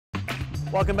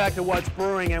Welcome back to What's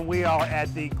Brewing, and we are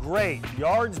at the great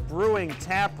Yards Brewing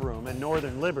Tap Room in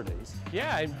Northern Liberties.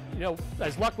 Yeah, and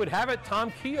as luck would have it,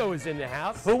 Tom Kehoe is in the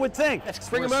house. Who would think? Let's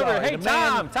bring him over. Hey,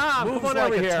 Tom, moves come on like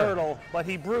over a here. turtle, but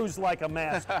he brews like a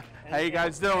master. How you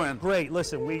guys doing? Great.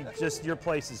 Listen, your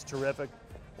place is terrific.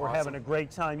 We're having a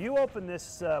great time. You opened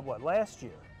this, last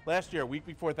year? Last year, week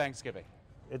before Thanksgiving.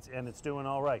 It's doing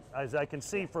all right, as I can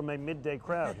see from a midday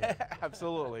crowd here.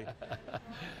 Absolutely.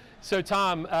 So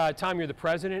Tom, you're the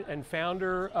president and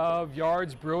founder of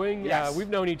Yards Brewing. Yes. We've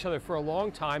known each other for a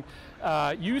long time.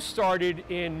 You started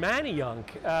in Manayunk.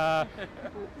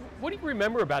 What do you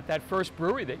remember about that first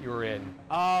brewery that you were in?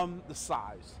 The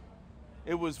size.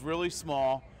 It was really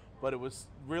small, but it was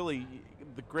really,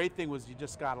 the great thing was you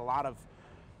just got a lot of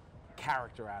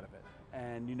character out of it.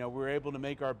 And we were able to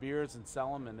make our beers and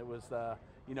sell them, and it was the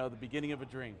beginning of a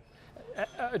dream.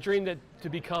 A dream to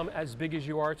become as big as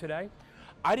you are today?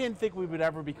 I didn't think we would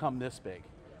ever become this big.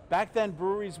 Back then,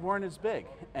 breweries weren't as big,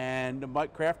 and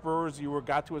craft brewers,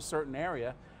 got to a certain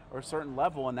area or a certain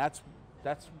level, and that's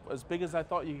as big as I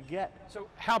thought you could get. So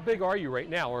how big are you right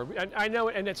now? Or I know,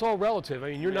 and it's all relative.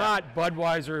 I mean, you're not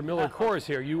Budweiser or Miller Coors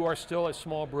here. You are still a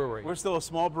small brewery. We're still a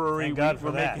small brewery. Thank God for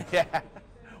that.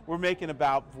 We're making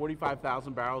about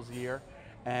 45,000 barrels a year,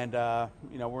 and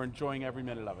we're enjoying every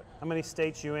minute of it. How many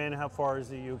states you in? How far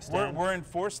is you extend? We're in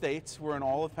 4 states. We're in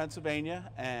all of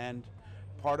Pennsylvania and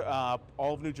all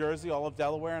of New Jersey, all of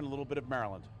Delaware, and a little bit of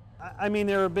Maryland. I mean,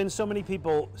 there have been so many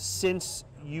people since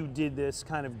you did this,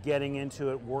 kind of getting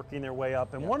into it, working their way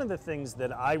up. And one of the things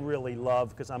that I really love,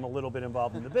 because I'm a little bit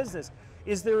involved in the business,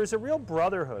 is there is a real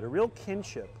brotherhood, a real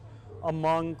kinship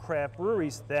among craft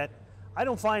breweries that I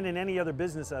don't find in any other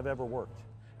business I've ever worked.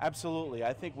 Absolutely.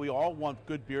 I think we all want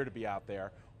good beer to be out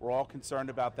there. We're all concerned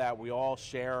about that. We all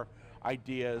share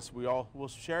ideas. We'll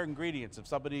share ingredients. If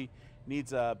somebody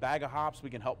needs a bag of hops, we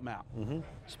can help them out. Mm-hmm.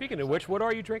 Speaking of which, what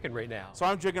are you drinking right now? So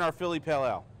I'm drinking our Philly Pale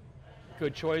Ale.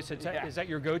 Good choice. Is that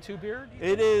your go-to beer?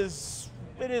 It is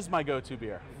my go-to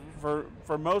beer.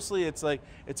 For mostly,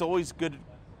 it's always good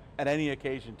at any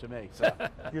occasion to me. So.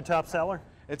 Your top seller?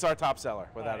 It's our top seller,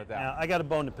 without a doubt. Now, I got a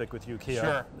bone to pick with you, Kehoe.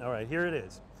 Sure. All right, here it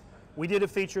is. We did a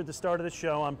feature at the start of the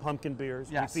show on pumpkin beers.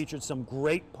 Yes. We featured some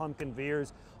great pumpkin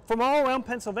beers from all around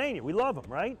Pennsylvania. We love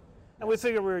them, right? And we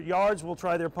figured we're at Yards, we'll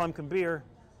try their pumpkin beer.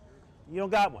 You don't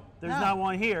got one. There's not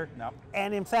one here. No.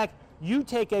 And in fact, you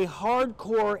take a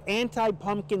hardcore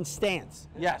anti-pumpkin stance.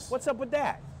 Yes. What's up with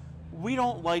that? We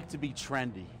don't like to be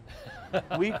trendy.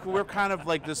 We're kind of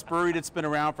like this brewery that's been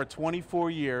around for 24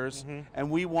 years,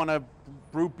 and we want to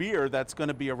brew beer that's going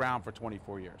to be around for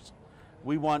 24 years.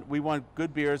 We want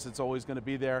good beers that's always going to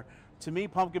be there. To me,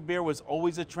 pumpkin beer was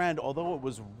always a trend, although it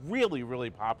was really, really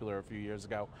popular a few years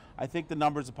ago. I think the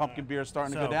numbers of pumpkin beer are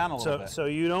starting to go down a little bit. So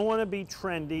you don't want to be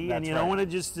trendy, That's and you right. don't want to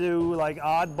just do like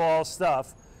oddball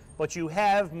stuff, but you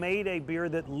have made a beer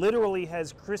that literally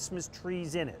has Christmas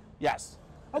trees in it. Yes.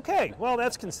 Okay, well,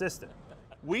 that's consistent.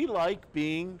 We like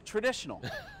being traditional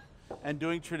and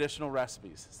doing traditional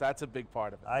recipes. So that's a big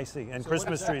part of it. I see, and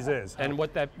Christmas trees is. And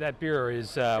what that beer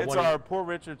is? It's our Poor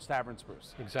Richard's Tavern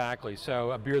Spruce. Exactly. So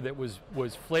a beer that was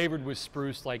flavored with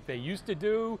spruce like they used to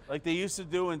do. Like they used to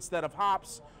do instead of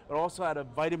hops. It also had a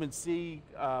vitamin C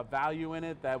value in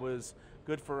it that was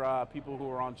good for people who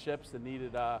were on ships that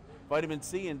needed vitamin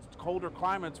C in colder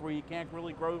climates where you can't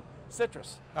really grow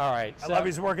citrus. All right. I love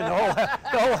he's working the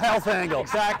whole health angle.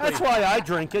 Exactly. That's why I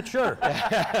drink it, sure.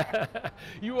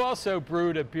 You also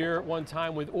brewed a beer at one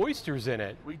time with oysters in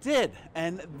it. We did,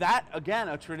 and that, again,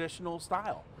 a traditional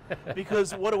style.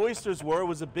 Because what oysters were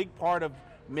was a big part of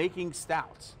making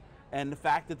stouts. And the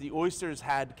fact that the oysters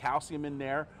had calcium in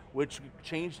there, which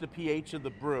changed the pH of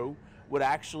the brew, would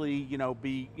actually,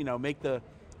 make the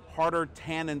harder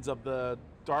tannins of the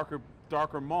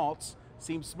darker malts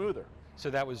seem smoother. So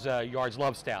that was Yards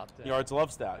Love Stout. Yards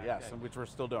Love Stout, yes, which we're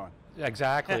still doing.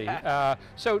 Exactly.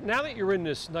 So now that you're in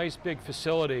this nice big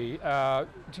facility,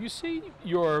 do you see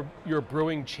your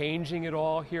brewing changing at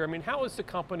all here? I mean, how has the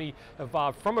company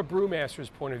evolved from a brewmaster's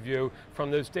point of view,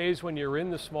 from those days when you're in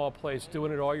the small place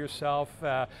doing it all yourself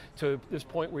to this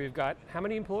point where you've got how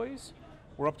many employees?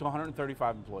 We're up to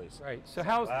 135 employees. Right. So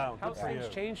how's good for things you.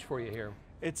 changed for you here?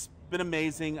 It's been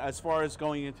amazing as far as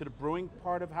going into the brewing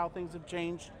part of how things have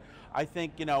changed. I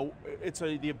think, it's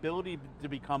the ability to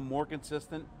become more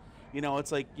consistent.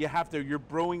 It's like you're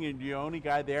brewing and you're the only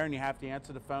guy there and you have to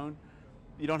answer the phone.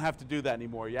 You don't have to do that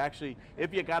anymore. You actually,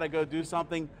 if you got to go do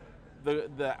something,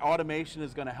 the automation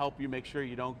is going to help you make sure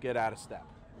you don't get out of step.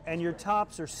 And your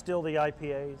tops are still the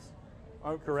IPAs?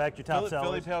 Correct, your top sellers?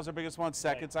 Philly Pale's our biggest one,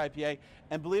 second's IPA.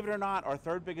 And believe it or not, our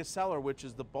third biggest seller, which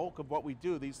is the bulk of what we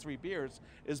do, these 3 beers,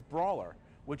 is Brawler,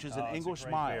 which is an it's a English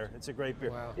great mild. beer. It's a great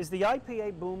beer. Wow. Is the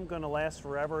IPA boom going to last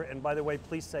forever? And by the way,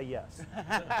 please say yes.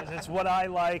 'Cause it's what I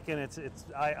like, and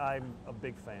I'm a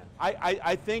big fan.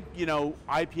 I think, you know,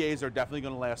 IPAs are definitely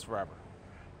going to last forever,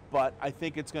 but I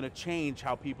think it's going to change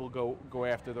how people go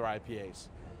after their IPAs.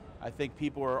 I think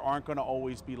people aren't going to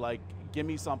always be like, give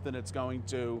me something that's going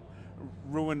to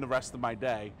ruin the rest of my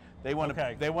day. They want an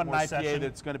IPA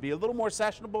that's going to be a little more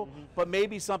sessionable, but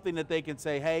maybe something that they can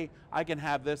say, hey, I can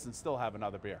have this and still have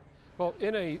another beer. Well,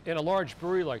 in a large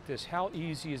brewery like this, how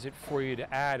easy is it for you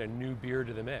to add a new beer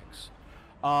to the mix?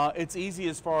 It's easy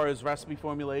as far as recipe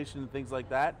formulation and things like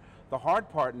that. The hard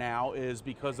part now is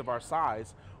because of our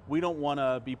size, we don't want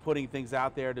to be putting things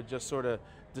out there to just sort of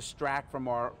distract from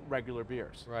our regular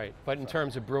beers. Right, but in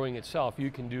terms of brewing itself,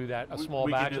 you can do that, a small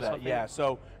we batch can do or that, something? yeah.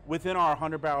 So within our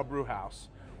 100-barrel brew house,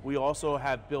 we also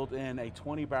have built in a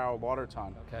 20-barrel water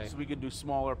ton. Okay. So we can do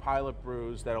smaller pilot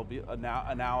brews that'll be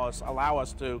allow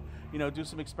us to, you know, do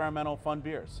some experimental fun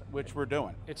beers, which we're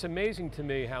doing. It's amazing to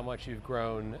me how much you've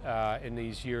grown in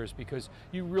these years, because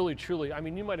you really, truly, I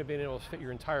mean, you might have been able to fit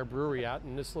your entire brewery out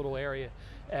in this little area,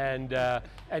 and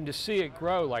to see it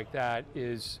grow like that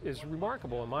is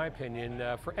remarkable, in my opinion,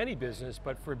 for any business,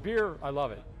 but for beer, I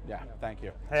love it. Yeah, thank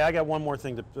you. Hey, I got one more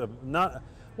thing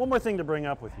to bring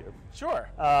up with you. Sure.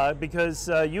 Because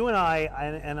you and I,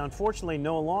 and unfortunately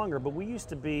no longer, but we used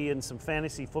to be in some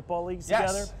fantasy football leagues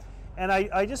together. And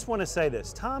I just want to say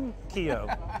this. Tom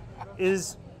Kehoe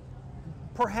is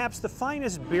perhaps the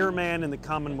finest beer man in the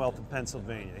Commonwealth of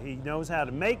Pennsylvania. He knows how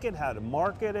to make it, how to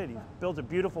market it. He built a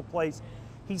beautiful place.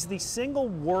 He's the single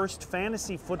worst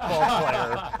fantasy football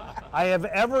player I have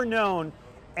ever known.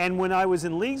 And when I was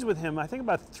in leagues with him, I think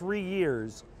about 3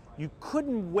 years, you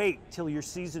couldn't wait till your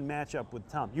season matchup with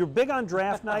Tom. You're big on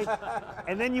draft night,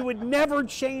 and then you would never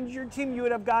change your team. You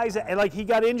would have guys, and like he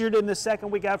got injured in the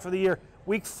second week out for the year.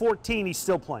 Week 14, he's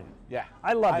still playing. Yeah.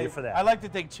 I love you for that. I like to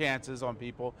take chances on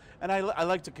people, and I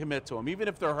like to commit to them. Even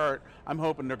if they're hurt, I'm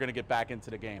hoping they're going to get back into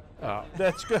the game. Oh,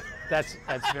 That's good. that's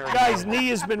very Guy's good. knee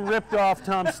has been ripped off.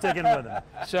 Tom's sticking with him.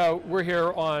 So we're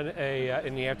here on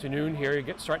in the afternoon here.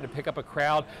 You're starting to pick up a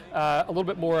crowd. A little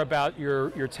bit more about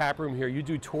your tap room here. You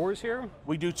do tours here?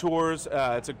 We do tours.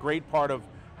 It's a great part of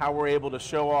how we're able to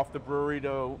show off the brewery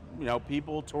to, you know,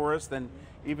 people, tourists, and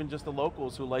even just the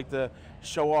locals who like to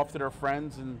show off to their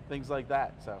friends and things like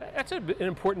that. So That's an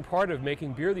important part of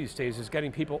making beer these days, is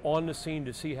getting people on the scene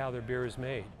to see how their beer is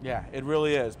made. yeah, it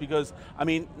really is, because I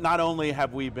mean, not only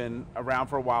have we been around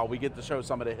for a while, we get to show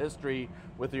some of the history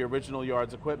with the original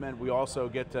Yards equipment. We also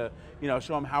get to, you know,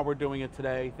 show them how we're doing it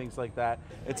today, things like that.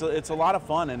 It's a lot of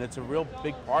fun, and it's a real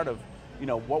big part of, you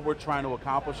know, what we're trying to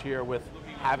accomplish here with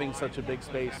having such a big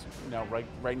space, you know,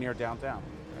 right near downtown.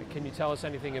 Can you tell us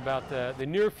anything about the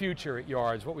near future at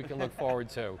Yards, what we can look forward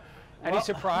to? Any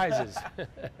surprises?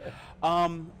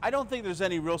 I don't think there's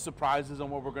any real surprises on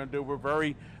what we're going to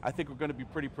do. I think we're going to be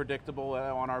pretty predictable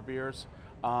on our beers,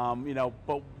 you know,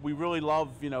 but we really love,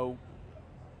 you know,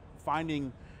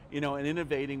 finding, you know, and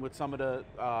innovating with some of the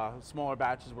smaller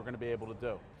batches we're going to be able to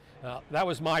do. That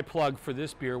was my plug for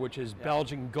this beer, which is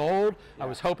Belgian Gold. I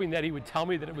was hoping that he would tell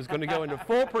me that it was going to go into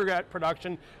full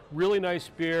production. Really nice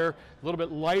beer, a little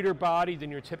bit lighter body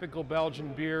than your typical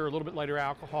Belgian beer, a little bit lighter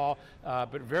alcohol,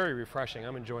 but very refreshing.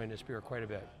 I'm enjoying this beer quite a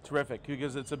bit. Terrific,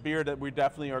 because it's a beer that we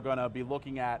definitely are going to be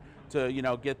looking at to, you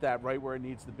know, get that right where it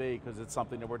needs to be, because it's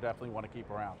something that we definitely want to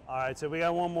keep around. All right, so we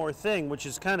got one more thing, which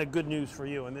is kind of good news for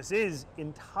you, and this is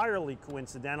entirely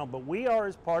coincidental, but we are,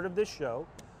 as part of this show,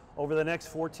 over the next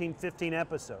 14, 15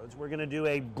 episodes, we're going to do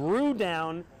a brew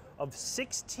down of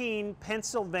 16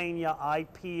 Pennsylvania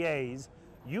IPAs.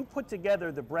 You put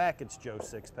together the brackets, Joe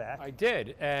Sixpack. I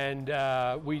did, and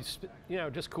we, you know,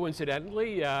 just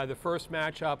coincidentally, the first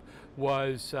matchup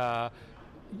was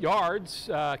Yards,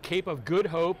 Cape of Good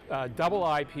Hope, double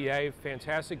IPA,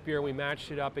 fantastic beer. We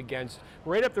matched it up against,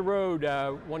 right up the road,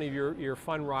 one of your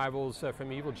fun rivals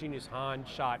from Evil Genius Han,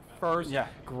 Shot First. Yeah.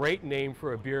 Great name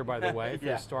for a beer, by the way, if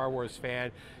you're a Star Wars fan.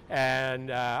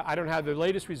 And I don't have the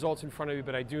latest results in front of me,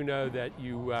 but I do know that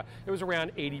it was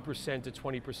around 80% to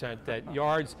 20% that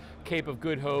Yards, Cape of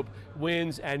Good Hope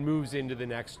wins and moves into the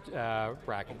next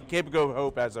bracket. Cape of Good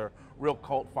Hope has a real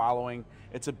cult following.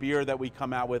 It's a beer that we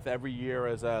come out with every year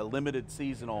as a limited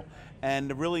seasonal. And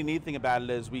the really neat thing about it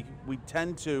is we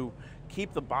tend to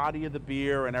keep the body of the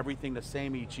beer and everything the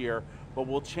same each year, but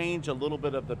we'll change a little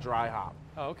bit of the dry hop.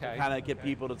 Oh, okay. Kind of get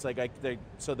people to like,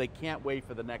 so they can't wait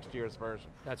for the next year's version.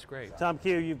 That's great. Tom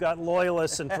Kehoe, you've got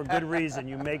loyalists, and for good reason.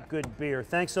 You make good beer.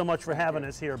 Thanks so much for having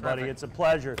us here, buddy. It's a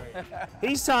pleasure.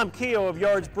 He's Tom Kehoe of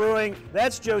Yards Brewing.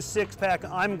 That's Joe Sixpack.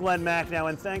 I'm Glen Macnow,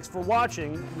 and thanks for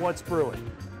watching What's Brewing.